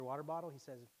water bottle? He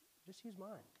says, just use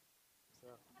mine. So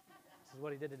this is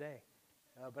what he did today.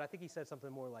 But I think he said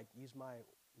something more like, use my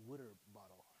water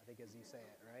bottle, I think as you say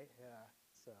it, right? Yeah,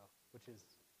 so, which is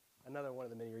another one of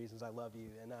the many reasons I love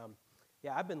you. And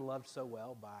yeah, I've been loved so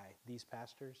well by these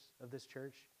pastors of this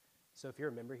church. So if you're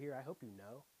a member here, I hope you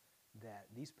know that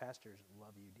these pastors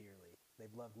love you dearly.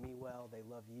 They've loved me well. They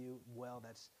love you well.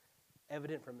 That's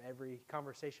evident from every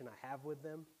conversation I have with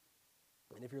them.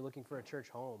 And if you're looking for a church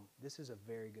home, this is a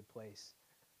very good place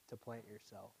to plant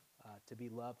yourself, to be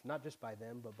loved, not just by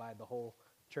them, but by the whole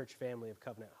church family of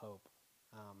Covenant Hope.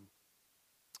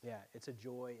 Yeah, it's a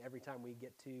joy every time we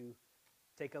get to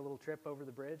take a little trip over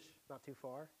the bridge, not too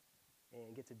far,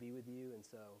 and get to be with you. And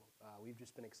so we've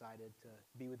just been excited to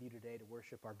be with you today to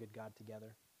worship our good God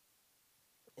together.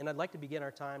 And I'd like to begin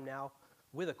our time now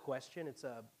with a question. It's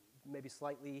a maybe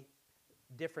slightly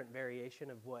different variation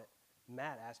of what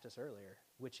Matt asked us earlier,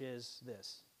 which is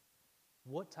this: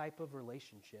 what type of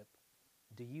relationship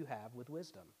do you have with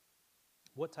wisdom?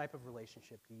 What type of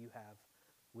relationship do you have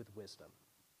with wisdom?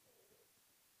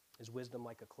 Is wisdom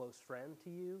like a close friend to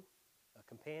you, a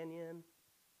companion,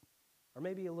 or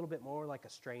maybe a little bit more like a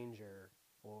stranger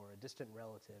or a distant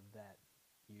relative that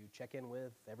you check in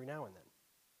with every now and then?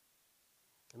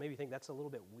 And maybe you think that's a little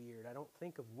bit weird. I don't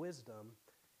think of wisdom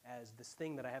as this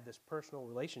thing that I have this personal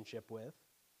relationship with.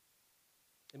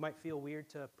 It might feel weird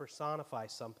to personify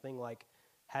something like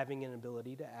having an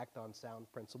ability to act on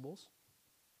sound principles.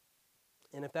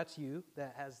 And if that's you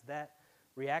that has that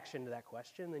reaction to that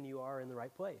question, then you are in the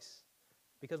right place.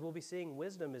 Because we'll be seeing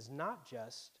wisdom is not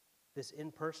just this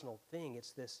impersonal thing,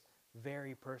 it's this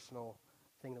very personal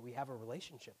thing that we have a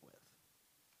relationship with.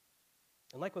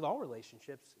 And like with all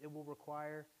relationships, it will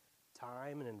require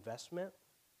time and investment.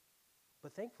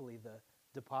 But thankfully, the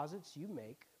deposits you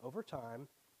make over time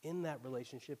in that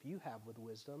relationship you have with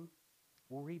wisdom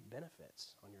will reap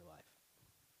benefits on your life.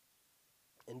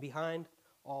 And behind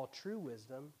all true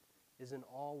wisdom is an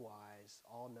all-wise,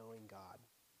 all-knowing God.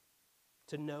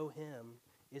 To know him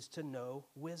is to know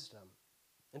wisdom.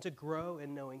 And to grow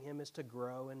in knowing him is to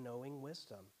grow in knowing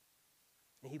wisdom.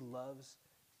 And he loves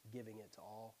giving it to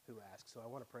all who ask. So I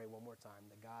want to pray one more time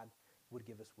that God would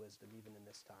give us wisdom even in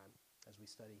this time as we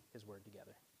study his word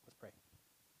together. Let's pray.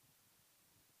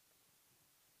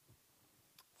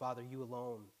 Father, you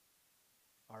alone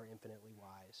are infinitely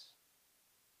wise.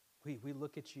 We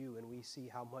look at you and we see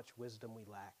how much wisdom we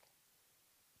lack.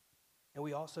 And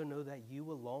we also know that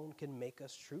you alone can make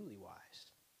us truly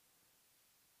wise.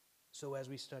 So as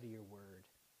we study your word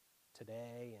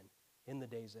today and in the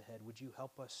days ahead, would you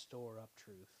help us store up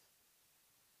truth?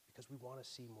 Because we want to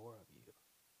see more of you.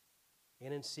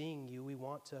 And in seeing you, we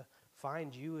want to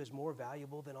find you as more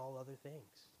valuable than all other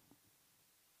things.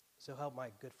 So help my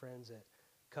good friends at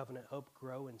Covenant Hope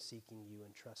grow in seeking you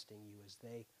and trusting you as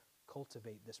they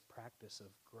cultivate this practice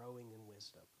of growing in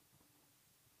wisdom.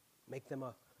 Make them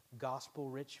a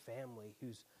gospel-rich family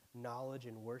whose knowledge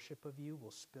and worship of you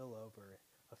will spill over,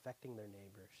 affecting their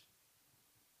neighbors.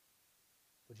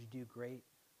 Would you do great,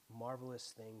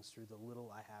 marvelous things through the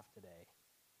little I have today,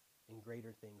 and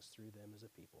greater things through them as a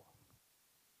people.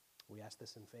 We ask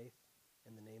this in faith,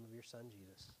 in the name of your Son,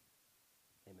 Jesus.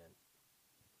 Amen.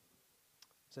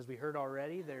 So as we heard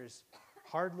already, there's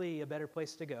hardly a better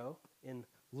place to go in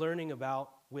learning about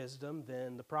wisdom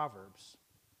than the Proverbs.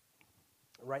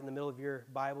 Right in the middle of your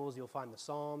Bibles, you'll find the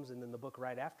Psalms, and then the book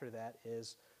right after that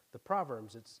is the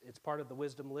Proverbs. It's part of the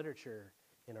wisdom literature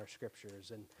in our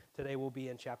scriptures. And today we'll be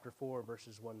in chapter 4,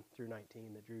 verses 1 through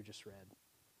 19 that Drew just read.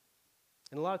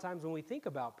 And a lot of times when we think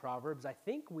about Proverbs, I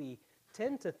think we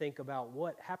tend to think about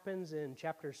what happens in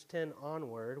chapters 10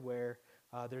 onward, where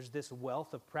there's this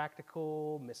wealth of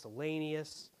practical,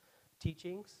 miscellaneous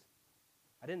teachings.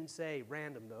 I didn't say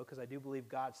random, though, because I do believe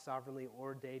God sovereignly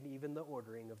ordained even the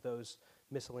ordering of those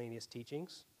miscellaneous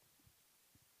teachings.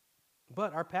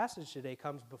 But our passage today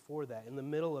comes before that, in the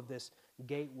middle of this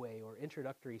gateway or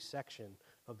introductory section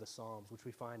of the Psalms, which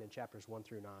we find in chapters 1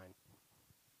 through 9.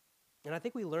 And I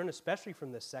think we learn, especially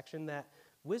from this section, that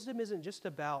wisdom isn't just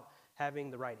about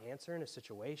having the right answer in a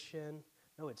situation.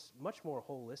 No, it's much more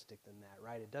holistic than that,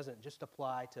 right? It doesn't just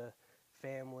apply to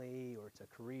family or to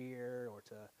career or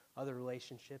to other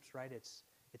relationships, right?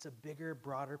 It's a bigger,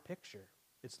 broader picture.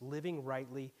 It's living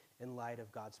rightly in light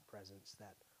of God's presence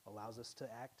that allows us to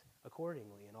act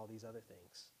accordingly and all these other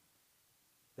things.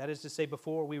 That is to say,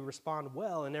 before we respond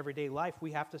well in everyday life,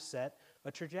 we have to set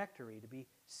a trajectory to be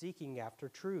seeking after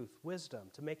truth, wisdom,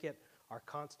 to make it our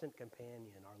constant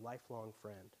companion, our lifelong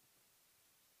friend.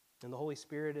 And the Holy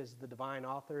Spirit is the divine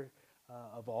author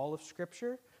of all of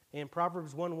Scripture. And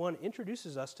Proverbs 1:1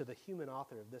 introduces us to the human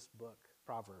author of this book,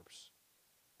 Proverbs.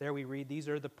 There we read, these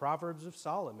are the Proverbs of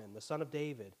Solomon, the son of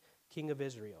David, king of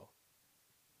Israel.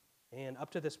 And up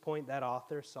to this point, that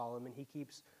author, Solomon, he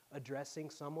keeps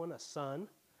addressing someone, a son,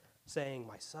 saying,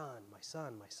 my son, my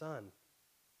son, my son.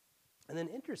 And then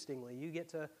interestingly, you get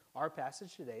to our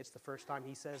passage today. It's the first time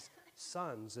he says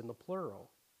sons in the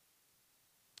plural.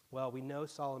 Well, we know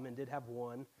Solomon did have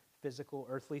one physical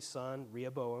earthly son,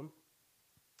 Rehoboam.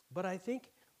 But I think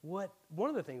one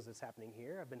of the things that's happening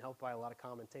here, I've been helped by a lot of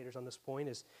commentators on this point,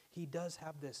 is he does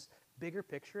have this bigger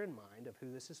picture in mind of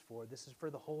who this is for. This is for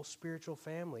the whole spiritual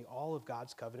family, all of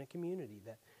God's covenant community,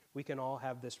 that we can all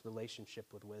have this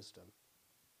relationship with wisdom.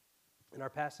 And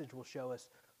our passage will show us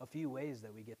a few ways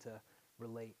that we get to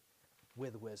relate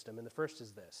with wisdom. And the first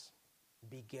is this: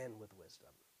 begin with wisdom.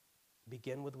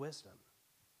 Begin with wisdom.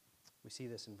 We see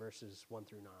this in verses 1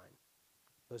 through 9.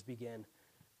 Those begin,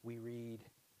 we read,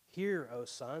 hear, O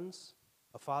sons,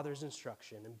 a father's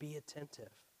instruction, and be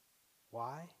attentive.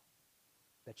 Why?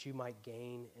 That you might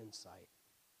gain insight.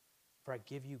 For I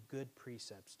give you good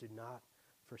precepts. Do not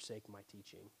forsake my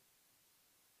teaching.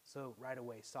 So right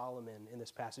away, Solomon in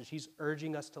this passage, he's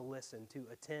urging us to listen, to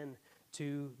attend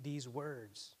to these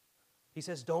words. He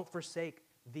says, don't forsake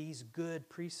these good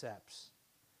precepts.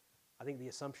 I think the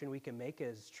assumption we can make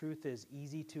is truth is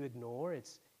easy to ignore.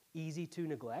 It's easy to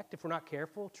neglect. If we're not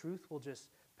careful, truth will just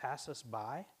pass us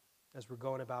by as we're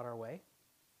going about our way.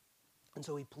 And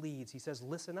so he pleads. He says,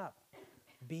 listen up.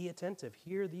 Be attentive.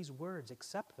 Hear these words.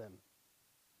 Accept them.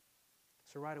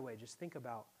 So right away, just think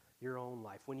about your own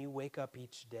life. When you wake up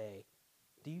each day,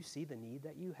 do you see the need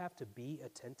that you have to be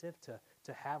attentive,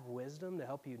 to have wisdom to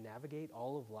help you navigate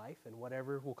all of life and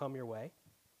whatever will come your way?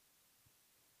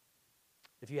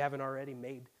 If you haven't already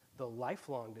made the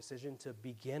lifelong decision to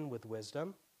begin with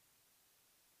wisdom,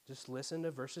 just listen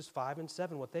to verses 5 and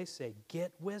 7, what they say.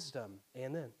 Get wisdom.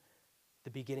 And then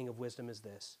the beginning of wisdom is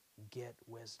this: get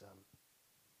wisdom.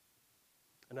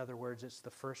 In other words, it's the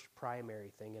first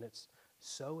primary thing, and it's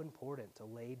so important to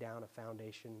lay down a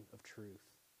foundation of truth,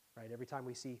 right? Every time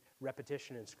we see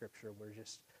repetition in Scripture, we're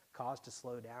just caused to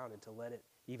slow down and to let it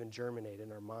even germinate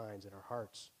in our minds and our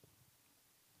hearts.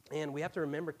 And we have to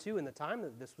remember, too, in the time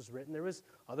that this was written, there was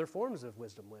other forms of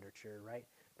wisdom literature, right?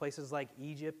 Places like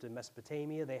Egypt and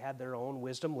Mesopotamia, they had their own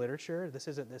wisdom literature. This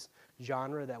isn't this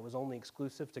genre that was only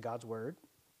exclusive to God's Word.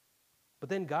 But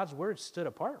then God's Word stood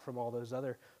apart from all those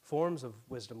other forms of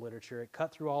wisdom literature. It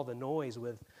cut through all the noise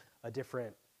with a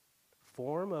different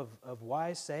form of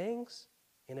wise sayings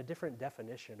and a different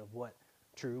definition of what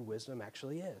true wisdom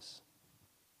actually is.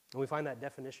 And we find that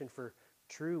definition for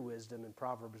true wisdom in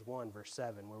Proverbs 1, verse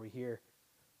 7, where we hear,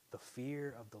 the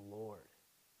fear of the Lord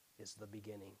is the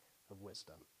beginning of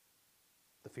wisdom.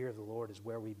 The fear of the Lord is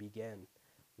where we begin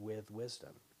with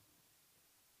wisdom.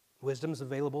 Wisdom is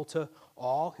available to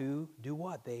all who do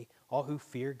what? All who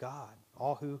fear God,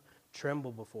 all who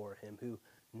tremble before Him, who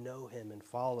know Him and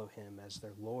follow Him as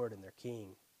their Lord and their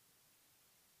King.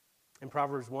 In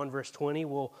Proverbs 1, verse 20,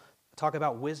 we'll talk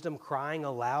about wisdom crying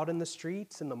aloud in the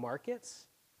streets and the markets.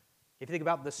 If you think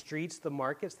about the streets, the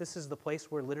markets, this is the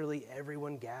place where literally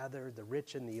everyone gathered, the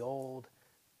rich and the old.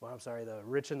 Well, I'm sorry, the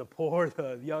rich and the poor,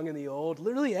 the young and the old,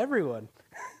 literally everyone.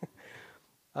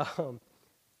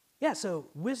 So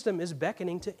wisdom is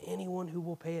beckoning to anyone who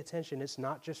will pay attention. It's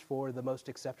not just for the most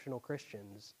exceptional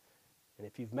Christians. And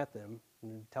if you've met them,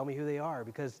 tell me who they are,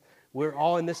 because we're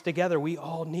all in this together. We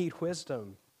all need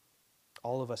wisdom.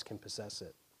 All of us can possess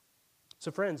it.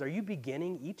 So friends, are you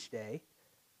beginning each day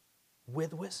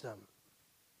with wisdom?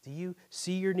 Do you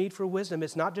see your need for wisdom?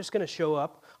 It's not just going to show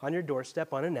up on your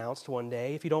doorstep unannounced one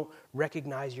day if you don't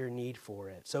recognize your need for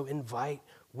it. So invite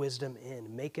wisdom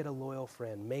in. Make it a loyal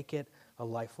friend. Make it a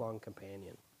lifelong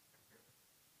companion.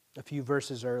 A few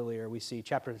verses earlier, we see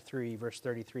chapter 3, verse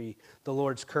 33, the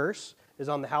Lord's curse is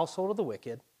on the household of the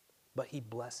wicked, but He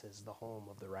blesses the home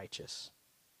of the righteous.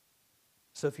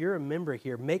 So if you're a member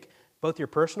here, make both your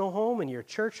personal home and your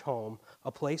church home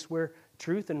a place where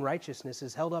truth and righteousness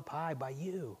is held up high by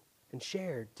you and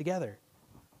shared together.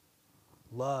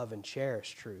 Love and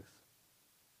cherish truth.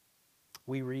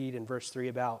 We read in verse 3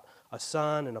 about a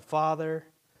son and a father,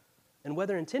 and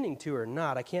whether intending to or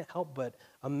not, I can't help but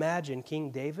imagine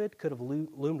King David could have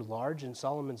loomed large in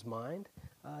Solomon's mind,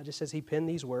 just as he penned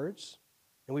these words.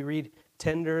 And we read,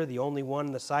 tender, the only one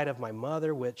in the sight of my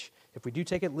mother, which, if we do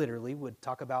take it literally, would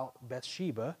talk about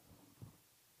Bathsheba.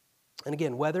 And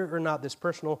again, whether or not this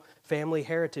personal family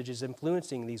heritage is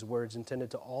influencing these words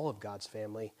intended to all of God's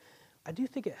family, I do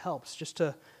think it helps just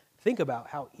to think about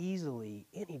how easily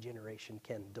any generation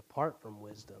can depart from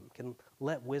wisdom, can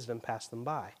let wisdom pass them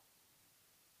by.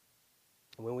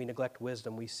 And when we neglect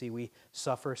wisdom, we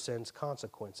suffer sin's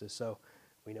consequences. So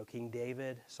We know King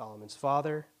David, Solomon's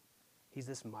father, he's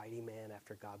this mighty man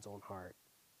after God's own heart.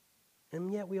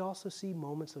 And yet we also see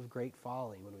moments of great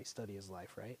folly when we study his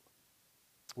life, right?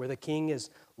 Where the king is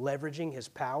leveraging his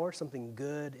power, something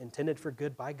good, intended for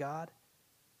good by God,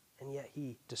 and yet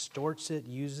he distorts it,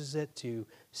 uses it to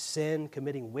sin,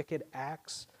 committing wicked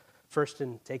acts, first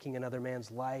in taking another man's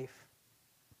wife,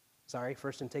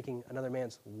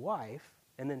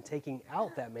 and then taking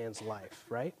out that man's life,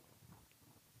 right?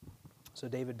 So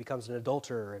David becomes an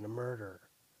adulterer and a murderer.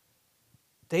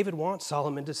 David wants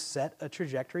Solomon to set a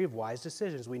trajectory of wise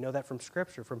decisions. We know that from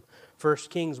Scripture, from 1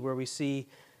 Kings, where we see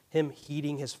him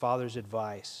heeding his father's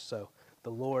advice. So the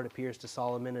Lord appears to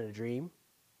Solomon in a dream.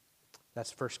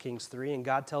 That's 1 Kings 3. And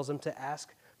God tells him to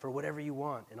ask for whatever you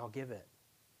want, and I'll give it.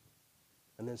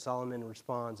 And then Solomon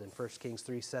responds in 1 Kings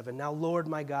 3:7. Now, Lord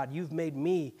my God, you've made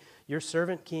me your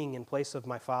servant king in place of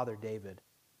my father David.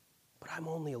 But I'm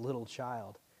only a little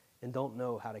child and don't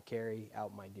know how to carry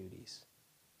out my duties.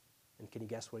 And can you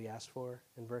guess what he asked for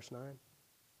in verse 9?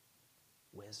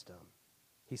 Wisdom.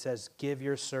 He says, give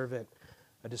your servant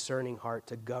a discerning heart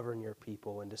to govern your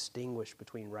people and distinguish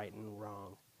between right and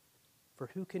wrong. For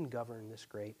who can govern this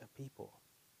great a people?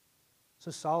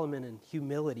 So Solomon, in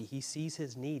humility, he sees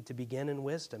his need to begin in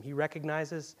wisdom. He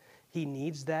recognizes he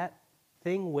needs that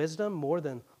thing, wisdom, more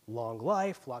than long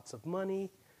life, lots of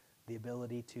money, the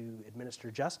ability to administer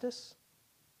justice.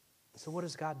 So what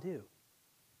does God do?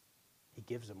 He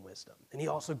gives him wisdom. And he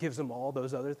also gives him all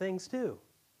those other things too.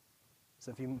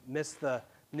 So if you miss the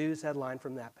news headline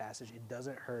from that passage, it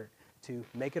doesn't hurt to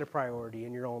make it a priority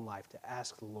in your own life to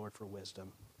ask the Lord for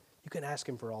wisdom. You can ask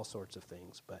him for all sorts of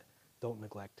things, but don't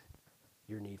neglect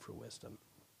your need for wisdom.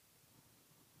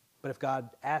 But if God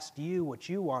asked you what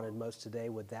you wanted most today,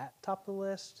 would that top the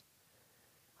list?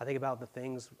 I think about the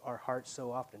things our hearts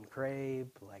so often crave,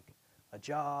 like a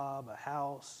job, a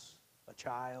house, a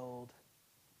child,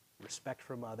 respect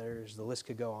from others. The list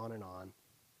could go on and on.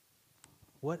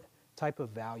 What type of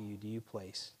value do you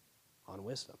place on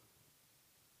wisdom?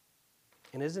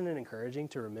 And isn't it encouraging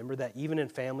to remember that even in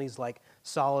families like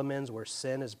Solomon's, where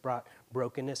sin has brought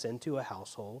brokenness into a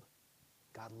household,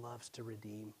 God loves to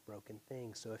redeem broken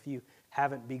things. So if you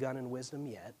haven't begun in wisdom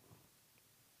yet,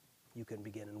 you can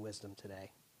begin in wisdom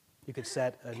today. You could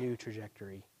set a new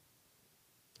trajectory.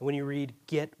 When you read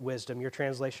get wisdom, your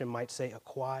translation might say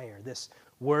acquire. This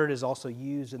word is also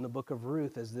used in the book of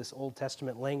Ruth as this Old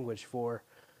Testament language for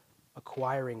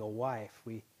acquiring a wife.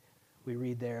 We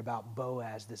read there about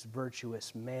Boaz, this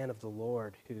virtuous man of the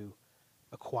Lord who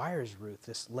acquires Ruth,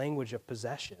 this language of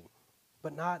possession,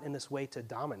 but not in this way to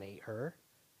dominate her,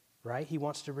 right? He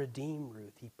wants to redeem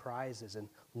Ruth. He prizes and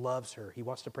loves her. He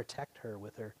wants to protect her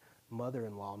with her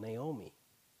mother-in-law, Naomi.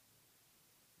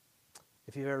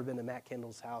 If you've ever been to Matt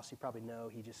Kendall's house, you probably know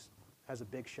he just has a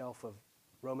big shelf of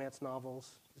romance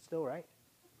novels. Is it still right?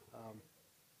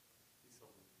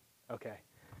 Okay.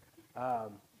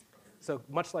 So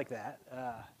much like that,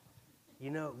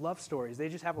 love stories, they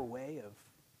just have a way of,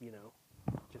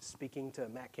 just speaking to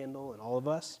Matt Kendall and all of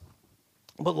us.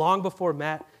 But long before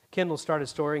Matt Kendall started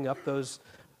storing up those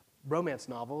romance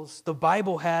novels, the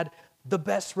Bible had the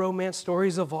best romance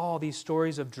stories of all, these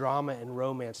stories of drama and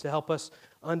romance, to help us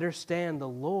understand the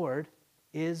Lord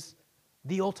is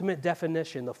the ultimate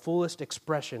definition, the fullest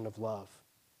expression of love.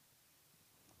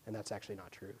 And that's actually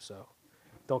not true, so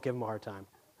don't give him a hard time.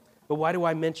 But why do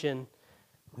I mention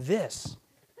this?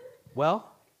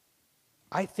 Well,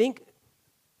 I think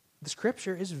the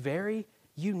Scripture is very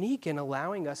unique in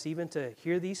allowing us even to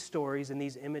hear these stories and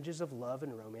these images of love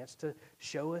and romance to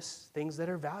show us things that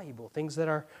are valuable, things that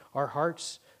our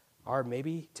hearts are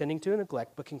maybe tending to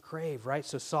neglect but can crave, right?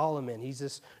 So Solomon, he's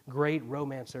this great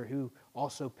romancer who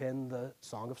also penned the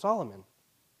Song of Solomon.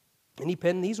 And he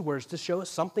penned these words to show us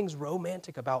something's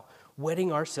romantic about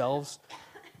wedding ourselves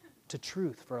to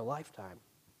truth for a lifetime.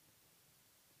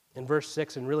 In verse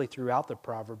 6 and really throughout the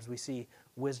Proverbs, we see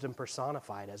wisdom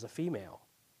personified as a female,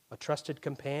 a trusted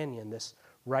companion, this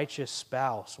righteous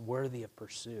spouse worthy of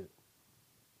pursuit.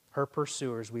 Her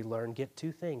pursuers, we learn, get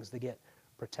two things. They get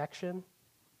protection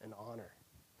and honor.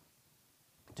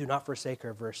 Do not forsake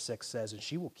her, verse 6 says, and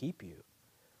she will keep you.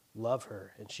 Love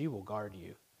her, and she will guard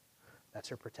you. That's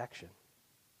her protection.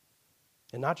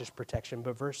 And not just protection,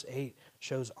 but verse 8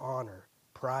 shows honor.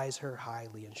 Prize her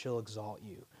highly, and she'll exalt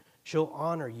you. She'll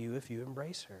honor you if you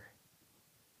embrace her.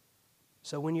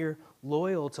 So when you're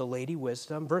loyal to Lady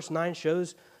Wisdom, verse 9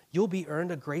 shows you'll be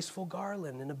earned a graceful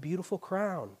garland and a beautiful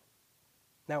crown.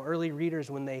 Now, early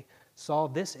readers, when they saw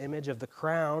this image of the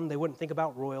crown, they wouldn't think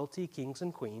about royalty, kings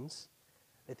and queens.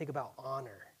 They think about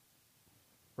honor.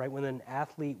 Right? When an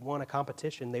athlete won a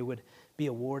competition, they would be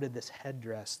awarded this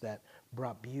headdress that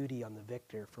brought beauty on the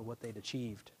victor for what they'd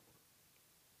achieved.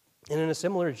 And in a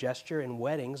similar gesture in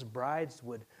weddings, brides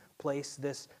would place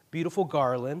this beautiful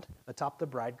garland atop the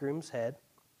bridegroom's head,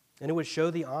 and it would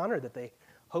show the honor that they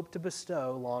hoped to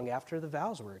bestow long after the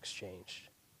vows were exchanged.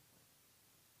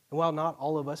 And while not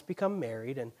all of us become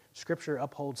married, and Scripture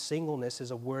upholds singleness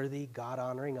as a worthy,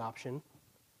 God-honoring option,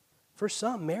 for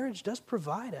some, marriage does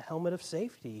provide a helmet of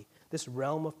safety, this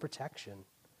realm of protection,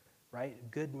 right?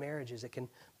 Good marriages, it can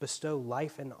bestow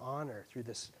life and honor through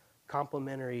this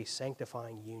complementary,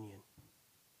 sanctifying union.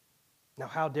 Now,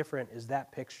 how different is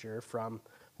that picture from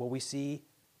what we see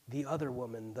the other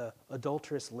woman, the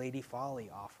adulterous Lady Folly,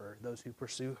 offer those who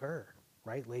pursue her,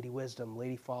 right? Lady Wisdom,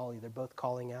 Lady Folly, they're both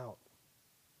calling out.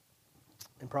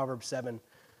 In Proverbs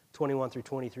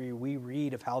 7:21-23, we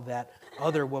read of how that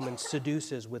other woman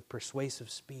seduces with persuasive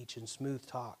speech and smooth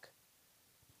talk.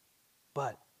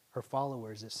 But her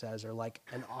followers, it says, are like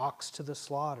an ox to the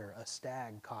slaughter, a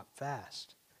stag caught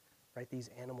fast. Right? These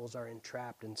animals are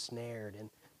entrapped and snared, and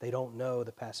they don't know,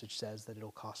 the passage says, that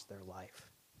it'll cost their life.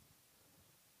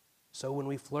 So when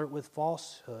we flirt with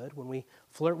falsehood, when we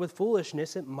flirt with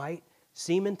foolishness, it might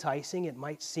seem enticing, it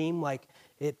might seem like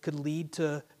it could lead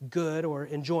to good or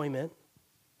enjoyment,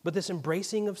 but this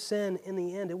embracing of sin, in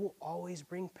the end, it will always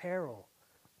bring peril,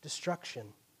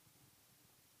 destruction.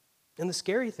 And the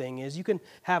scary thing is you can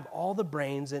have all the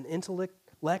brains and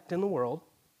intellect in the world,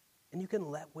 and you can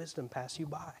let wisdom pass you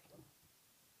by.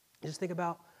 Just think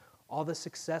about all the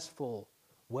successful,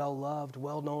 well-loved,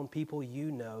 well-known people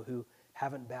you know who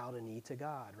haven't bowed a knee to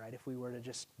God, right? If we were to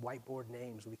just whiteboard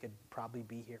names, we could probably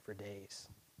be here for days.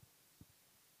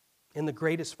 And the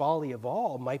greatest folly of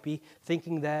all might be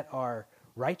thinking that our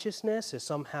righteousness is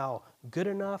somehow good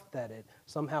enough, that it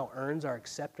somehow earns our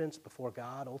acceptance before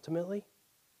God ultimately.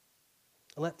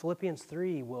 And let Philippians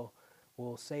 3 will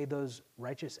say those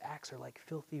righteous acts are like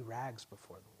filthy rags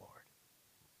before the Lord.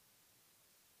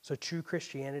 So true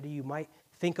Christianity, you might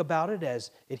think about it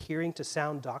as adhering to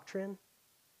sound doctrine.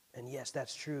 And yes,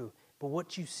 that's true. But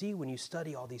what you see when you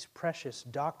study all these precious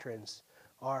doctrines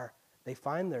are they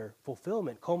find their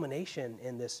fulfillment, culmination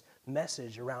in this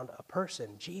message around a person,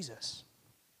 Jesus.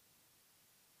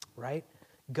 Right?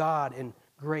 God in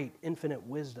great infinite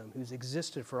wisdom who's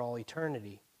existed for all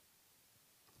eternity.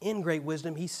 In great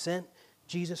wisdom, he sent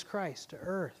Jesus Christ to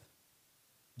earth.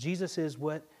 Jesus is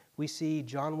what we see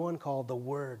John 1 called the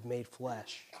Word made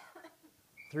flesh.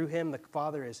 Through him, the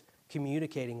Father is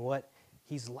communicating what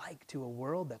he's like to a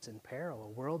world that's in peril, a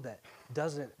world that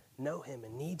doesn't know him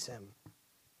and needs him.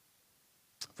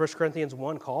 1 Corinthians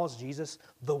 1 calls Jesus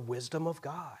the wisdom of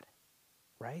God,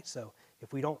 right? So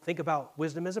if we don't think about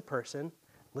wisdom as a person,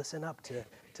 listen up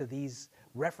to these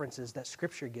references that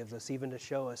Scripture gives us, even to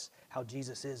show us how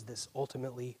Jesus is this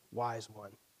ultimately wise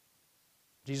one.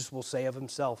 Jesus will say of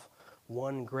himself,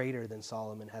 one greater than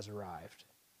Solomon has arrived.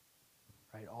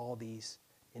 Right? All these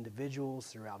individuals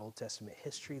throughout Old Testament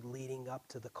history leading up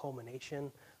to the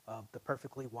culmination of the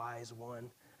perfectly wise one.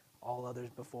 All others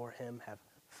before him have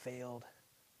failed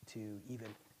to even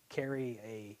carry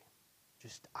a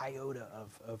just iota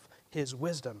of his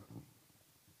wisdom.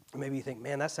 Maybe you think,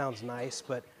 man, that sounds nice,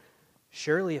 but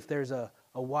surely if there's a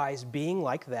wise being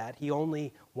like that, he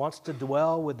only wants to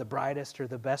dwell with the brightest or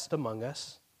the best among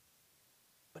us.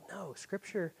 But no,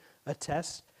 Scripture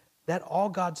attests that all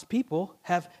God's people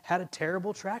have had a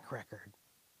terrible track record.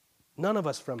 None of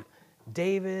us, from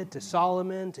David to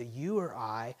Solomon to you or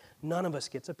I, none of us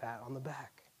gets a pat on the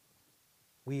back.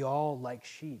 We all, like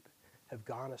sheep, have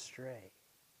gone astray.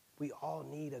 We all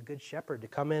need a good shepherd to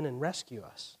come in and rescue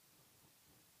us.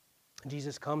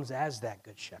 Jesus comes as that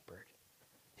good shepherd.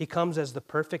 He comes as the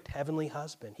perfect heavenly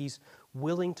husband. He's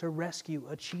willing to rescue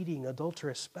a cheating,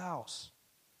 adulterous spouse.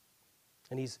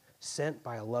 And he's sent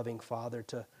by a loving father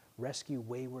to rescue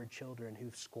wayward children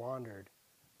who've squandered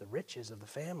the riches of the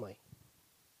family.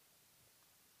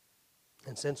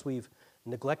 And since we've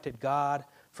neglected God,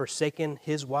 forsaken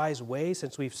his wise ways,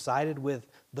 since we've sided with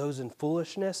those in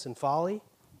foolishness and folly,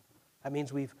 that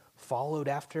means we've followed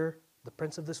after the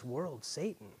prince of this world,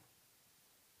 Satan.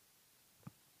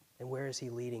 And where is he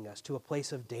leading us? To a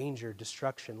place of danger,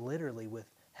 destruction, literally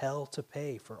with hell to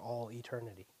pay for all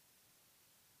eternity.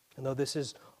 And though this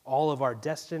is all of our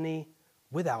destiny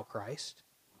without Christ,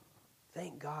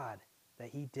 thank God that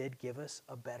he did give us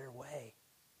a better way.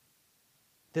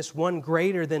 This one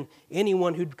greater than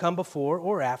anyone who'd come before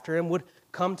or after him would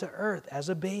come to earth as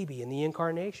a baby in the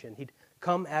incarnation. He'd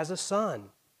come as a son.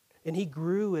 And he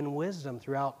grew in wisdom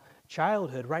throughout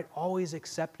childhood, right? Always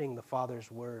accepting the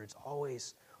Father's words,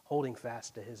 always holding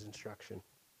fast to his instruction.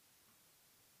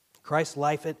 Christ's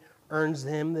life, it earns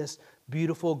him this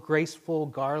beautiful, graceful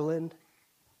garland,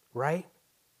 right?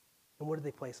 And what did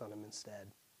they place on him instead?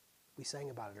 We sang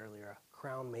about it earlier, a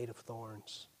crown made of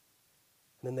thorns.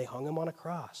 And then they hung him on a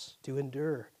cross to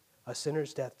endure a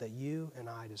sinner's death that you and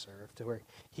I deserve, to where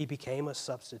he became a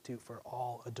substitute for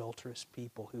all adulterous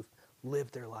people who've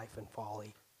lived their life in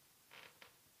folly.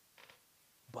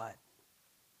 But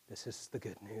this is the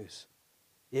good news.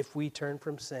 If we turn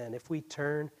from sin, if we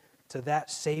turn to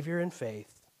that Savior in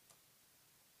faith,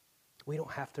 we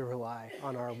don't have to rely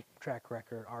on our track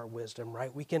record, our wisdom,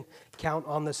 right? We can count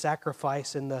on the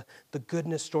sacrifice and the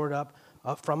goodness stored up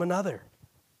from another,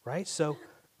 right? So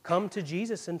come to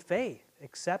Jesus in faith.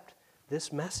 Accept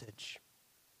this message.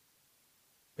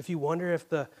 If you wonder if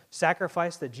the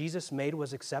sacrifice that Jesus made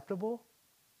was acceptable,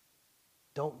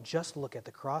 don't just look at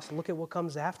the cross. Look at what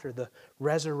comes after, the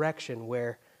resurrection,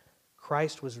 where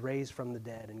Christ was raised from the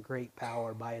dead in great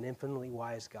power by an infinitely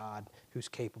wise God who's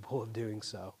capable of doing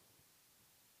so.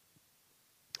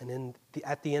 And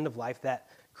at the end of life, that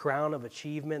crown of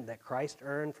achievement that Christ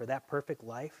earned for that perfect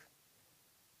life,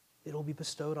 it'll be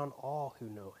bestowed on all who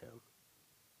know him.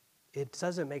 It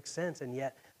doesn't make sense, and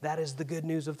yet that is the good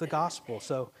news of the gospel.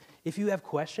 So if you have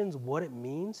questions what it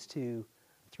means to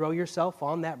throw yourself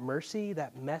on that mercy,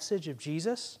 that message of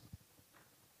Jesus,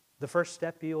 the first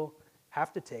step you'll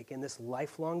have to take in this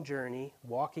lifelong journey,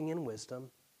 walking in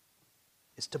wisdom,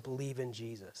 is to believe in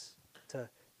Jesus, to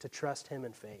trust him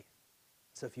in faith.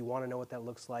 So if you want to know what that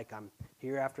looks like, I'm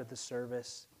here after the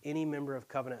service. Any member of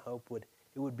Covenant Hope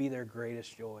it would be their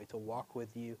greatest joy to walk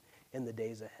with you in the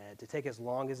days ahead, to take as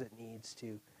long as it needs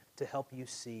to help you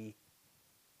see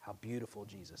how beautiful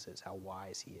Jesus is, how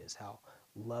wise he is, how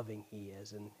loving he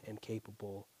is, and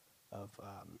capable of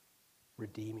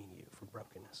redeeming you from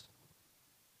brokenness.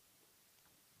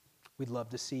 We'd love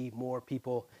to see more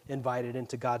people invited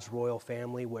into God's royal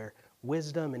family where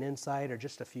wisdom and insight are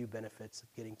just a few benefits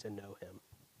of getting to know him.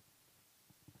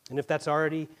 And if that's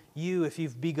already you, if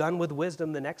you've begun with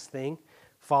wisdom, the next thing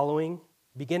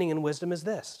beginning in wisdom is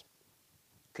this: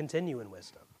 continue in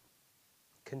wisdom.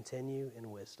 Continue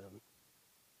in wisdom.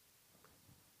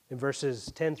 In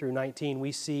verses 10 through 19,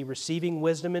 we see receiving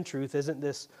wisdom and truth isn't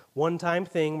this one-time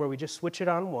thing where we just switch it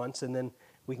on once and then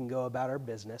we can go about our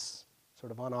business,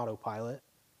 sort of on autopilot.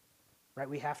 Right?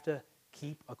 We have to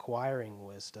keep acquiring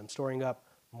wisdom, storing up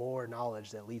more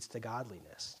knowledge that leads to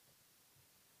godliness.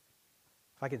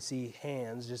 If I could see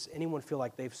hands, does anyone feel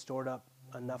like they've stored up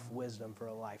enough wisdom for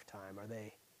a lifetime? Are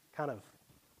they kind of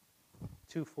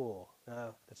too full?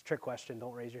 That's a trick question.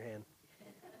 Don't raise your hand.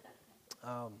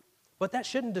 But that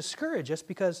shouldn't discourage us,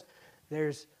 because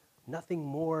there's nothing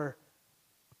more,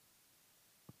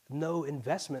 no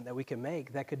investment that we can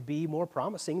make that could be more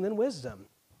promising than wisdom.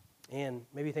 And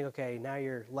maybe you think, okay, now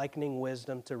you're likening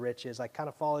wisdom to riches. I kind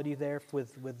of followed you there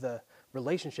with the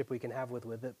relationship we can have with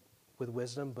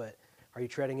wisdom, but are you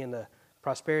treading into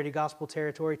prosperity gospel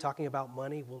territory, talking about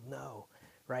money? Well, no,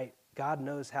 right? God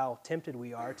knows how tempted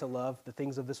we are to love the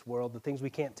things of this world, the things we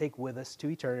can't take with us to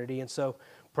eternity. And so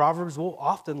Proverbs will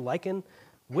often liken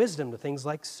wisdom to things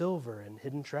like silver and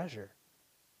hidden treasure.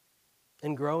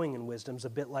 And growing in wisdom is a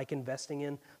bit like investing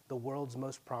in the world's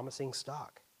most promising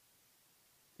stock.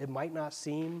 It might not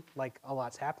seem like a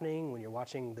lot's happening when you're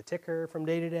watching the ticker from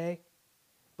day to day,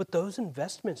 but those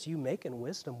investments you make in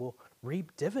wisdom will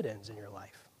reap dividends in your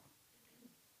life.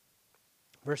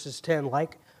 Verses 10,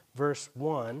 like verse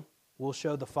 1, will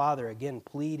show the father, again,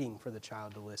 pleading for the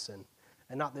child to listen.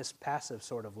 And not this passive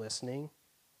sort of listening,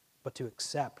 but to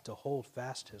accept, to hold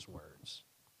fast his words.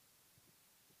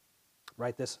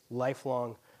 Right? This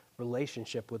lifelong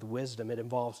relationship with wisdom, it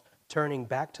involves turning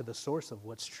back to the source of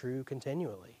what's true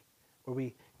continually, where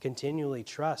we continually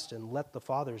trust and let the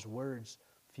Father's words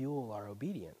fuel our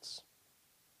obedience.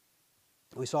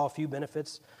 We saw a few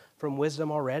benefits from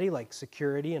wisdom already, like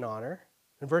security and honor.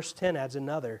 And verse 10 adds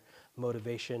another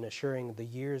motivation, assuring the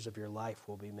years of your life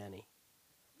will be many.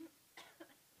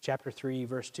 Chapter 3,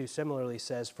 verse 2 similarly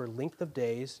says, for length of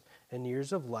days and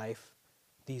years of life,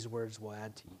 these words will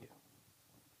add to you.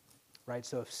 Right?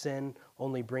 So if sin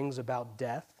only brings about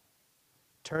death,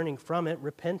 turning from it,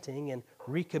 repenting, and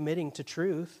recommitting to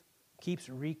truth keeps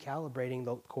recalibrating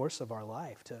the course of our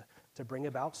life to bring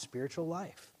about spiritual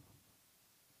life.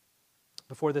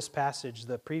 Before this passage,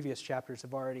 the previous chapters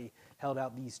have already held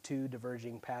out these two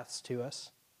diverging paths to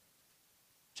us.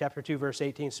 Chapter 2, verse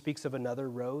 18 speaks of another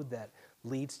road that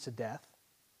leads to death.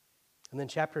 And then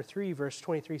chapter 3, verse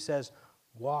 23 says,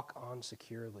 walk on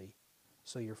securely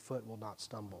so your foot will not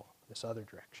stumble this other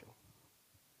direction.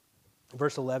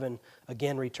 Verse 11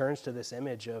 again returns to this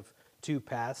image of two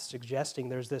paths, suggesting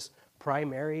there's this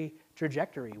primary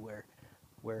trajectory where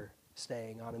we're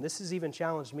staying on. And this has even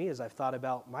challenged me as I've thought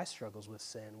about my struggles with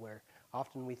sin, where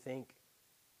often we think,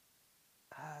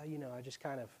 I just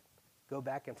kind of go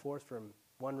back and forth from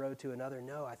one road to another.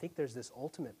 No, I think there's this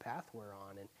ultimate path we're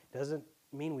on, and it doesn't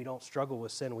mean we don't struggle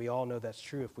with sin. We all know that's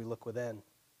true if we look within.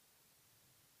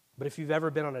 But if you've ever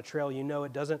been on a trail, you know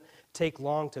it doesn't take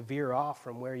long to veer off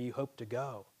from where you hope to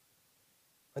go.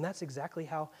 And that's exactly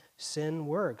how sin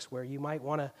works, where you might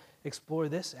want to explore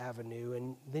this avenue,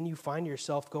 and then you find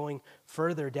yourself going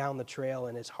further down the trail,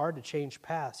 and it's hard to change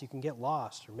paths. You can get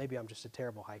lost, or maybe I'm just a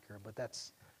terrible hiker, but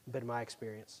that's been my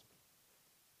experience.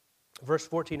 Verse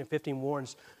 14 and 15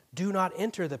 warns, do not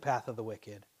enter the path of the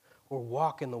wicked, or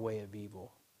walk in the way of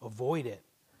evil. Avoid it.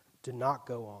 Do not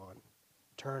go on.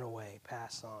 Turn away,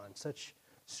 pass on. Such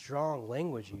strong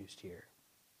language used here.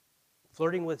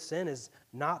 Flirting with sin is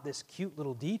not this cute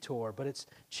little detour, but it's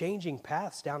changing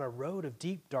paths down a road of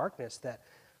deep darkness that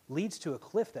leads to a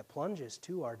cliff that plunges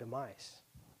to our demise.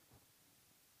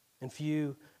 And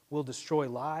few will destroy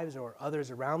lives or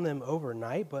others around them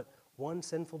overnight, but one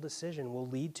sinful decision will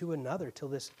lead to another till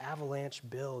this avalanche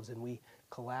builds and we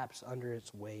collapse under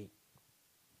its weight.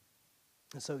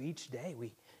 And so each day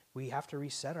we have to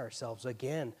reset ourselves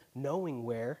again, knowing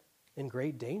we're in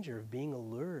great danger of being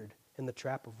allured in the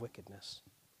trap of wickedness.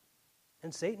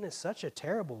 And Satan is such a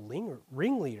terrible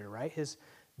ringleader, right? His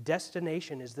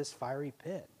destination is this fiery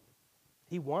pit.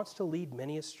 He wants to lead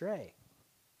many astray.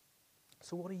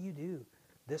 So what do you do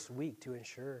this week to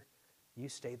ensure you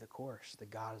stay the course that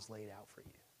God has laid out for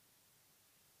you?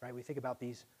 Right? We think about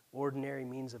these ordinary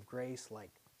means of grace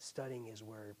like studying His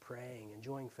Word, praying,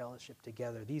 enjoying fellowship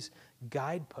together. These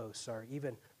guideposts are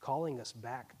even calling us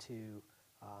back to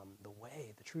the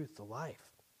way, the truth, the life.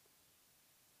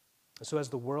 So as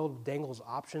the world dangles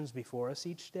options before us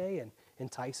each day and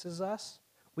entices us,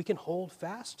 we can hold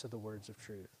fast to the words of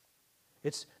truth.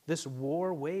 It's this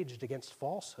war waged against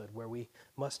falsehood where we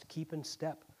must keep in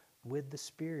step with the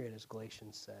Spirit, as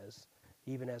Galatians says,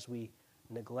 even as we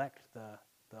neglect the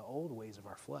old ways of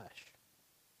our flesh.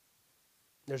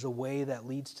 There's a way that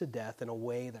leads to death and a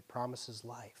way that promises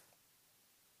life.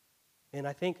 And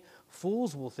I think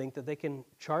fools will think that they can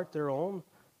chart their own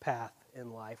path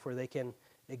in life where they can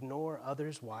ignore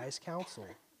others' wise counsel.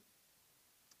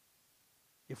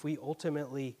 If we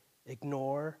ultimately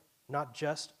ignore not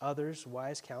just others'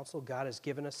 wise counsel, God has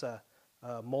given us a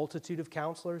multitude of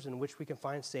counselors in which we can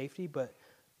find safety, but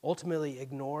ultimately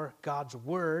ignore God's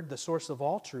word, the source of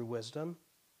all true wisdom,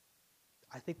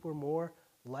 I think we're more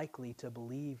likely to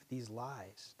believe these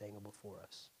lies dangled before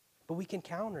us. But we can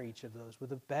counter each of those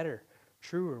with a better,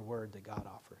 truer word that God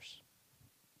offers.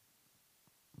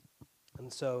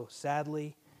 And so,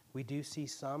 sadly, we do see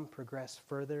some progress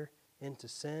further into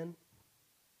sin,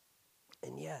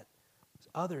 and yet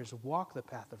others walk the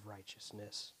path of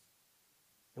righteousness.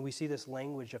 And we see this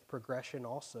language of progression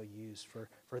also used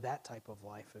for that type of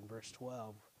life. In verse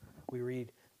 12, we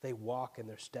read, they walk and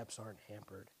their steps aren't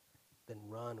hampered, then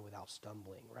run without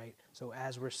stumbling, right? So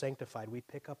as we're sanctified, we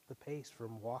pick up the pace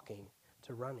from walking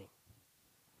to running.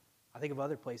 I think of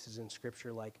other places in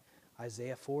Scripture like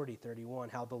Isaiah 40:31,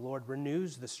 how the Lord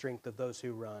renews the strength of those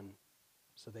who run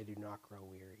so they do not grow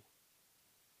weary,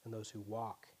 and those who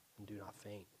walk and do not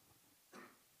faint.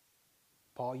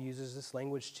 Paul uses this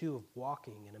language too of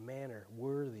walking in a manner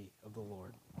worthy of the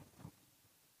Lord.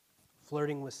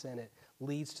 Flirting with sin, it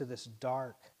leads to this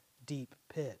dark, deep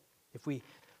pit. If we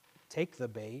take the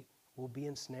bait, we'll be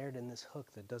ensnared in this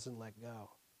hook that doesn't let go.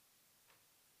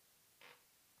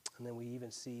 And then we even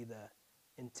see the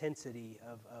intensity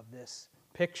of this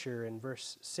picture in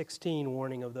verse 16,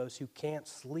 warning of those who can't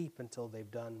sleep until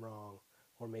they've done wrong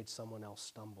or made someone else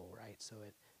stumble, right? So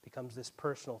it becomes this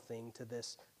personal thing to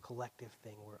this collective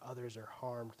thing where others are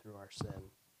harmed through our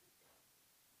sin.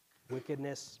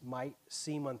 Wickedness might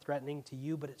seem unthreatening to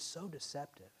you, but it's so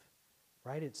deceptive,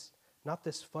 right? It's not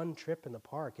this fun trip in the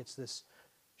park. It's this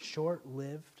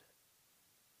short-lived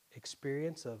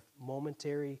experience of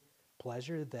momentary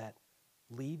pleasure that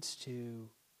leads to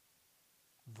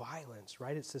violence,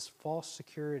 right? It's this false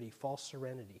security, false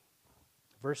serenity.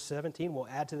 Verse 17 will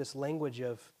add to this language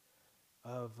of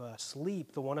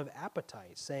sleep the one of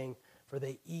appetite, saying, for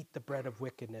they eat the bread of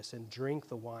wickedness and drink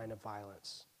the wine of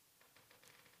violence.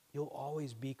 You'll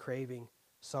always be craving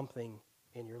something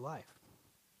in your life,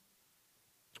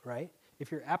 right?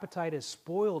 If your appetite is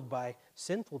spoiled by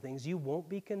sinful things, you won't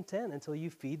be content until you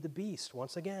feed the beast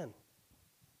once again.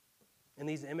 And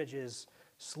these images,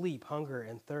 sleep, hunger,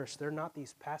 and thirst, they're not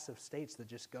these passive states that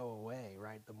just go away,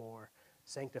 right? The more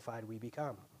sanctified we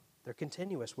become. They're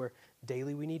continuous, where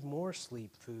daily we need more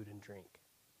sleep, food, and drink.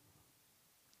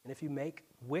 And if you make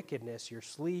wickedness your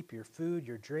sleep, your food,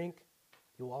 your drink,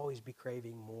 you'll always be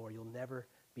craving more. You'll never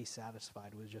be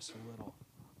satisfied with just a little.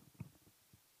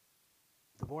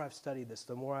 the more I've studied this,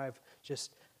 the more I've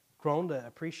just grown to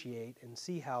appreciate and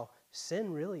see how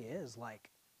sin really is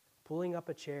like pulling up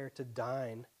a chair to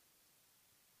dine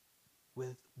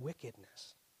with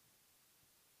wickedness.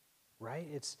 Right?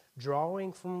 It's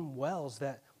drawing from wells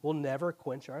that will never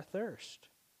quench our thirst.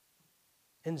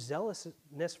 And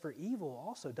zealousness for evil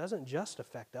also doesn't just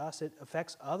affect us, it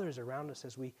affects others around us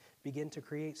as we begin to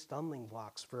create stumbling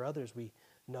blocks for others we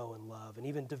know and love, and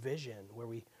even division where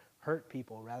we hurt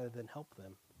people rather than help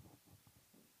them.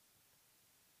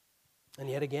 And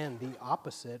yet again, the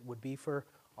opposite would be for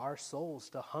our souls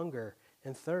to hunger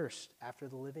and thirst after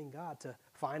the living God, to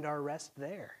find our rest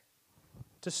there,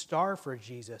 to starve for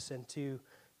Jesus, and to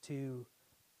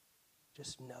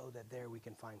just know that there we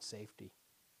can find safety.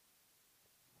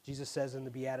 Jesus says in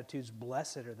the Beatitudes,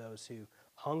 "Blessed are those who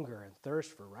hunger and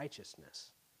thirst for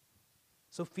righteousness."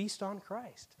 So feast on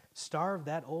Christ. Starve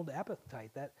that old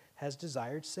appetite that has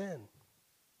desired sin.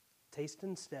 Taste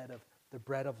instead of the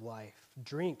bread of life.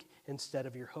 Drink instead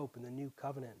of your hope in the new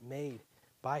covenant made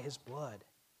by his blood.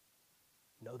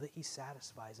 Know that he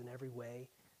satisfies in every way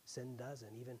sin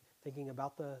doesn't. Even thinking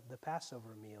about the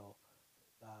Passover meal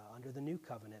under the new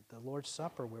covenant, the Lord's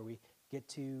Supper, where we get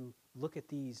to look at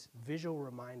these visual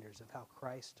reminders of how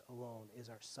Christ alone is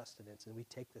our sustenance, and we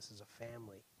take this as a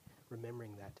family,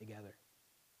 remembering that together.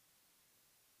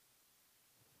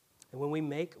 And when we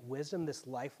make wisdom this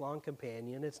lifelong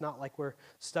companion, it's not like we're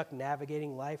stuck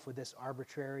navigating life with this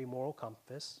arbitrary moral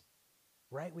compass,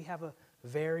 right? We have a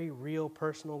very real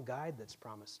personal guide that's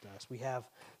promised us. We have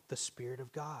the Spirit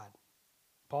of God.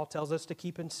 Paul tells us to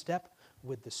keep in step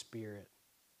with the Spirit.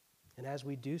 And as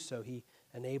we do so, he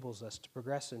enables us to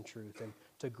progress in truth and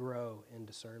to grow in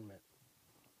discernment.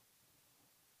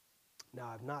 Now,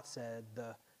 I've not said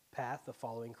the path of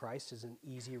following Christ is an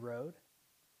easy road,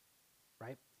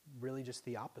 right? Really just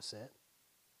the opposite.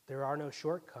 There are no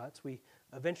shortcuts. We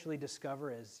eventually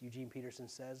discover, as Eugene Peterson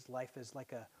says, life is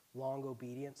like a long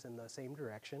obedience in the same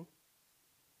direction.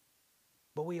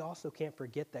 But we also can't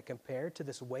forget that compared to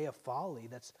this way of folly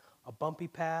that's a bumpy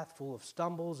path full of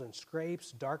stumbles and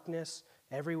scrapes, darkness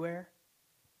everywhere,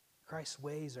 Christ's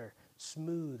ways are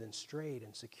smooth and straight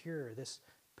and secure. This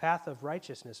path of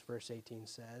righteousness, verse 18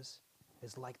 says,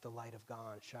 is like the light of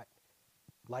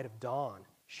dawn,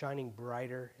 shining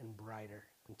brighter and brighter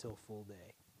until full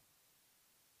day.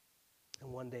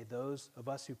 And one day, those of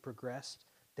us who progressed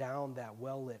down that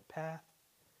well-lit path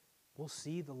will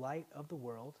see the light of the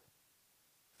world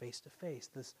face to face,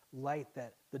 this light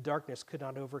that the darkness could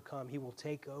not overcome. He will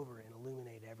take over and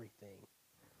illuminate everything.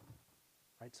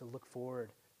 Right? So look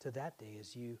forward to that day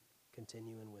as you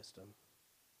continue in wisdom.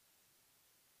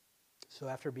 So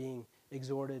after being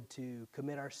exhorted to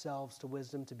commit ourselves to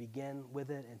wisdom, to begin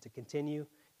with it and to continue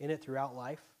in it throughout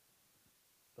life,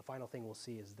 the final thing we'll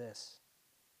see is this: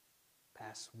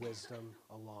 pass wisdom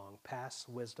along. Pass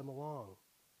wisdom along.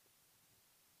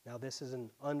 Now, this is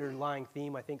an underlying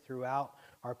theme, I think, throughout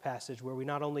our passage, where we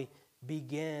not only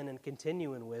begin and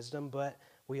continue in wisdom, but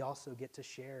we also get to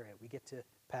share it. We get to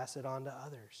pass it on to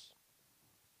others.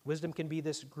 Wisdom can be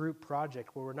this group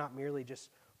project where we're not merely just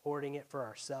hoarding it for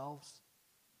ourselves,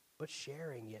 but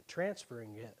sharing it,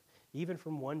 transferring it, even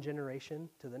from one generation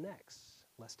to the next,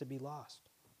 lest it be lost.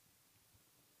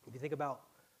 If you think about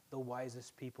the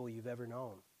wisest people you've ever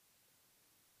known,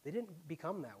 they didn't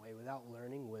become that way without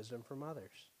learning wisdom from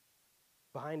others.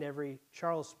 Behind every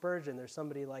Charles Spurgeon, there's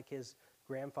somebody like his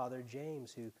grandfather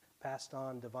James who passed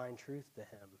on divine truth to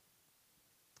him.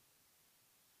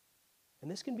 And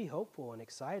this can be hopeful and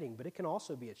exciting, but it can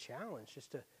also be a challenge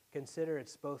just to consider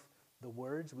it's both the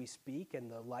words we speak and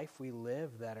the life we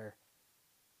live that are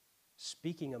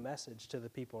speaking a message to the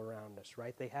people around us,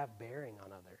 right? They have bearing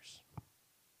on others.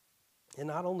 And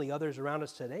not only others around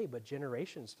us today, but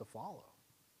generations to follow.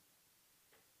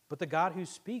 But the God who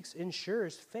speaks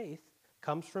ensures faith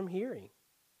comes from hearing.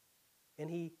 And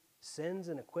he sends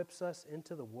and equips us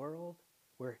into the world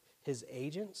where his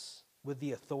agents, with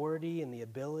the authority and the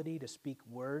ability to speak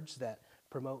words that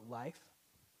promote life.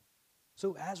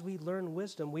 So as we learn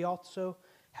wisdom, we also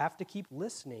have to keep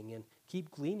listening and keep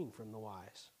gleaning from the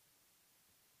wise.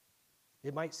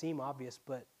 It might seem obvious,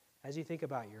 but as you think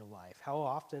about your life, how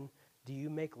often do you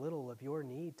make little of your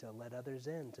need to let others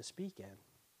in, to speak in?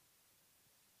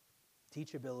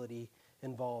 Teachability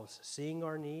involves seeing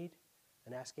our need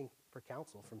and asking for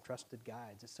counsel from trusted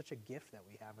guides. It's such a gift that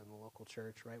we have in the local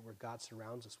church, right, where God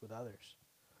surrounds us with others.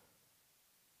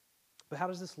 But how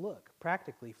does this look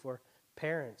practically for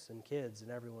parents and kids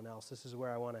and everyone else? This is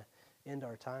where I want to end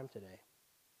our time today.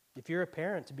 If you're a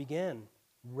parent, to begin,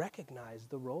 recognize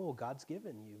the role God's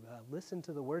given you. Listen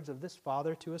to the words of this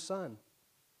father to a son,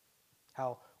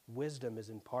 how wisdom is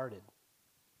imparted.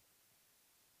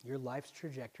 Your life's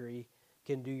trajectory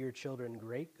can do your children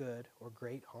great good or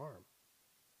great harm.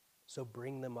 So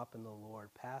bring them up in the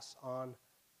Lord. Pass on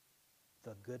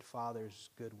the good father's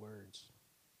good words.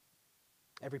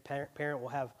 Every parent will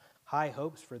have high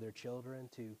hopes for their children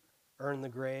to earn the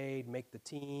grade, make the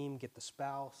team, get the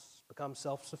spouse, become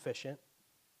self-sufficient.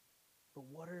 But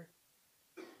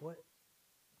what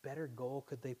better goal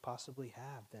could they possibly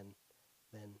have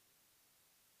than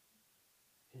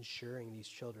ensuring these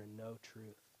children know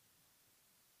truth?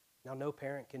 Now, no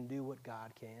parent can do what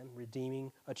God can,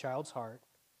 redeeming a child's heart,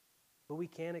 but we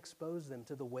can expose them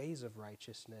to the ways of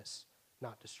righteousness,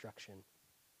 not destruction.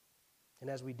 And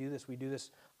as we do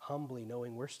this humbly,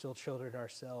 knowing we're still children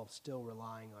ourselves, still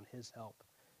relying on His help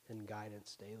and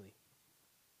guidance daily.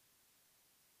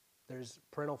 There's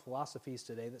parental philosophies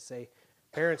today that say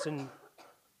parents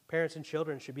and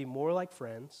children should be more like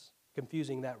friends,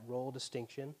 confusing that role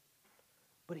distinction.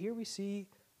 But here we see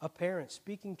a parent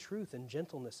speaking truth in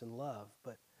gentleness and love,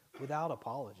 but without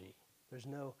apology. There's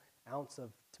no ounce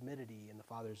of timidity in the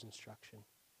father's instruction.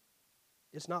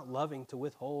 It's not loving to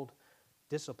withhold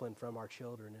discipline from our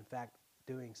children. In fact,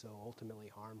 doing so ultimately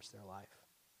harms their life.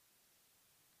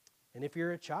 And if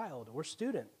you're a child or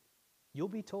student, you'll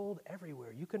be told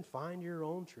everywhere you can find your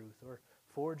own truth or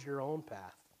forge your own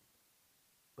path.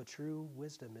 But true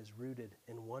wisdom is rooted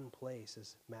in one place,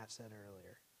 as Matt said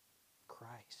earlier,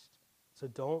 Christ. So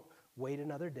don't wait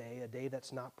another day, a day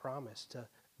that's not promised, to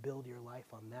build your life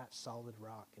on that solid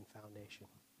rock and foundation.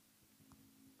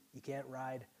 You can't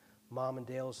ride mom and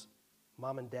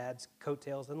dad's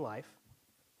coattails in life.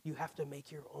 You have to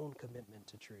make your own commitment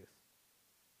to truth.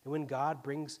 And when God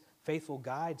brings faithful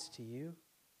guides to you,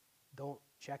 don't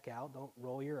check out, don't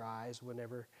roll your eyes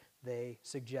whenever they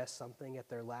suggest something at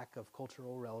their lack of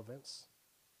cultural relevance.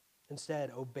 Instead,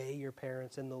 obey your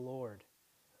parents in the Lord,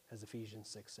 as Ephesians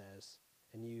 6 says,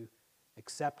 and you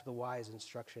accept the wise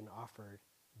instruction offered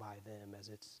by them as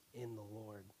it's in the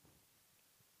Lord.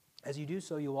 As you do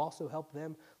so, you'll also help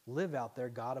them live out their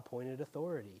God-appointed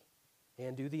authority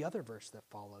and do the other verse that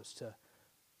follows, to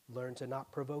learn to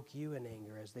not provoke you in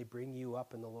anger as they bring you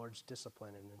up in the Lord's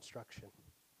discipline and instruction.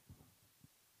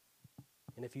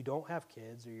 And if you don't have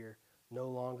kids or you're no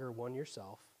longer one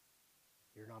yourself,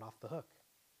 you're not off the hook.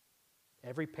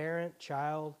 Every parent,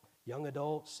 child, young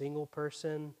adult, single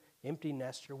person, empty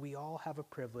nester, we all have a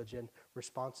privilege and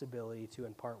responsibility to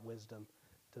impart wisdom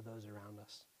to those around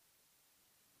us.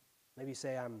 Maybe you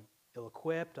say, I'm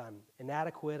ill-equipped, I'm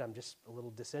inadequate, I'm just a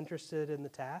little disinterested in the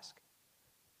task.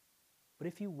 But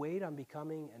if you wait on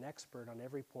becoming an expert on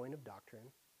every point of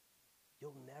doctrine,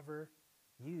 you'll never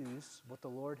use what the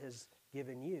Lord has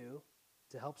given you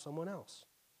to help someone else.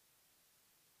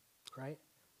 Right?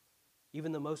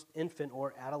 Even the most infant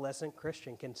or adolescent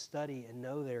Christian can study and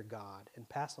know their God and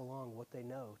pass along what they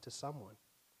know to someone.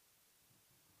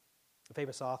 A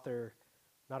famous author,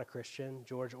 not a Christian,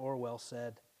 George Orwell,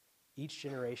 said, "Each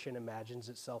generation imagines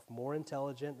itself more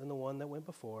intelligent than the one that went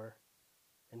before,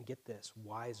 and get this,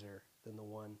 wiser than the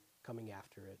one coming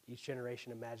after it." Each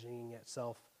generation imagining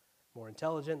itself more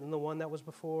intelligent than the one that was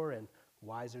before and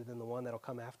wiser than the one that'll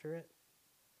come after it.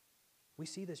 We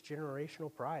see this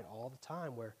generational pride all the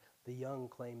time, where the young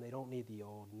claim they don't need the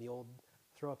old, and the old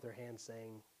throw up their hands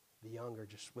saying the young are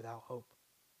just without hope.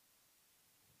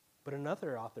 But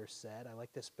another author said, I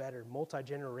like this better,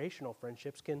 multi-generational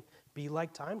friendships can be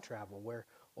like time travel, where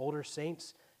older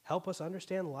saints help us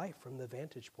understand life from the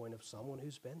vantage point of someone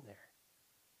who's been there.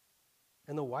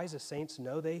 And the wisest saints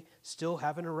know they still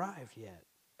haven't arrived yet.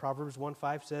 Proverbs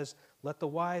 1:5 says, "Let the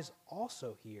wise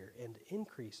also hear and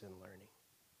increase in learning."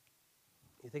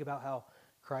 You think about how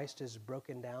Christ has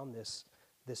broken down this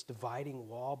dividing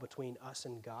wall between us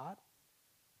and God.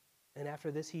 And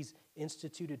after this, He's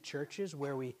instituted churches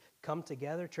where we come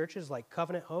together, churches like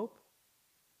Covenant Hope.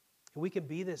 And we could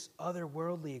be this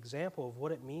otherworldly example of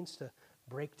what it means to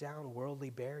break down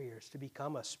worldly barriers, to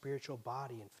become a spiritual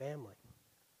body and family.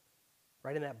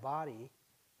 Right in that body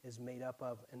is made up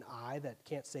of an eye that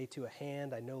can't say to a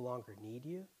hand, "I no longer need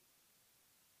you."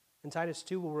 And Titus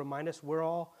 2 will remind us we're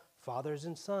all fathers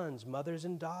and sons, mothers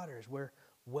and daughters. We're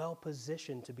well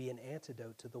positioned to be an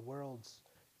antidote to the world's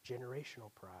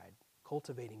generational pride,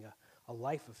 cultivating a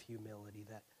life of humility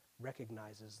that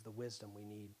recognizes the wisdom we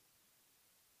need.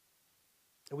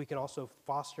 And we can also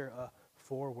foster a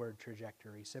forward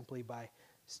trajectory simply by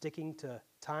sticking to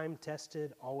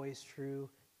time-tested, always true,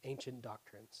 ancient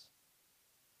doctrines.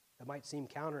 That might seem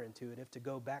counterintuitive to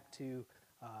go back to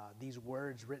these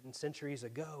words written centuries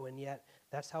ago, and yet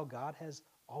that's how God has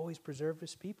always preserved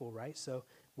His people, right? So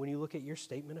when you look at your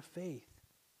statement of faith,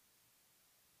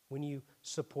 when you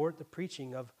support the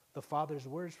preaching of the Father's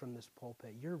words from this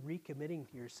pulpit, you're recommitting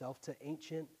yourself to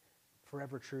ancient,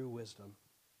 forever true wisdom.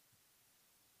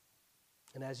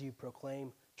 And as you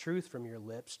proclaim truth from your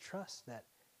lips, trust that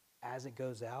as it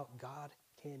goes out, God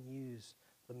can use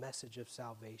the message of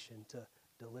salvation to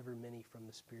deliver many from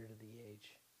the spirit of the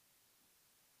age.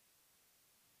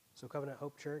 So Covenant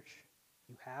Hope Church,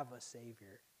 you have a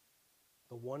Savior,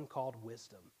 the one called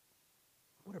wisdom.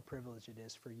 What a privilege it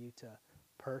is for you to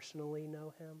personally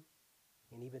know him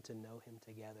and even to know him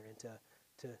together and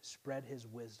to spread his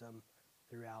wisdom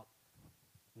throughout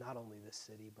not only this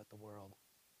city but the world.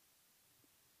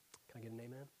 Can I get an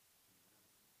amen?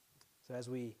 So as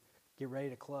we get ready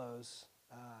to close,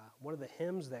 one of the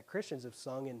hymns that Christians have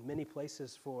sung in many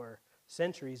places for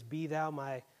centuries, Be Thou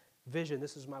My Vision.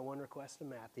 This is my one request to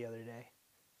Matt the other day.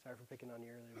 Sorry for picking on you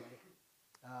earlier,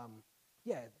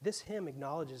 buddy. This hymn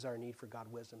acknowledges our need for God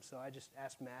wisdom. So I just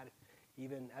asked Matt,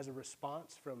 even as a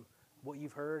response from what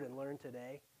you've heard and learned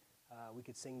today, we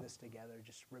could sing this together,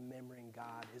 just remembering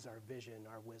God is our vision,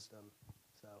 our wisdom.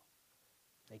 So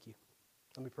thank you.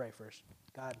 Let me pray first.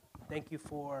 God, thank you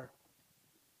for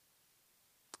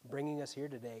bringing us here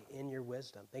today in your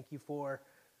wisdom. Thank you for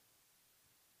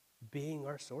being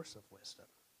our source of wisdom.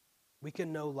 We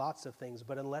can know lots of things,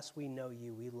 but unless we know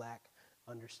you, we lack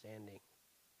understanding.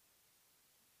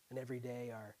 And every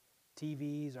day our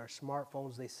TVs, our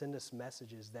smartphones, they send us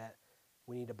messages that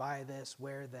we need to buy this,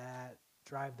 wear that,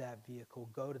 drive that vehicle,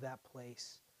 go to that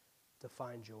place to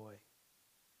find joy.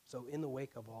 So in the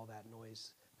wake of all that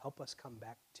noise, help us come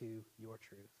back to your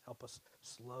truth. Help us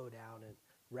slow down and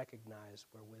recognize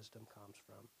where wisdom comes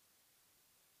from.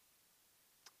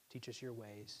 Teach us your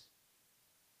ways.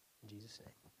 In Jesus'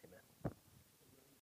 name, amen.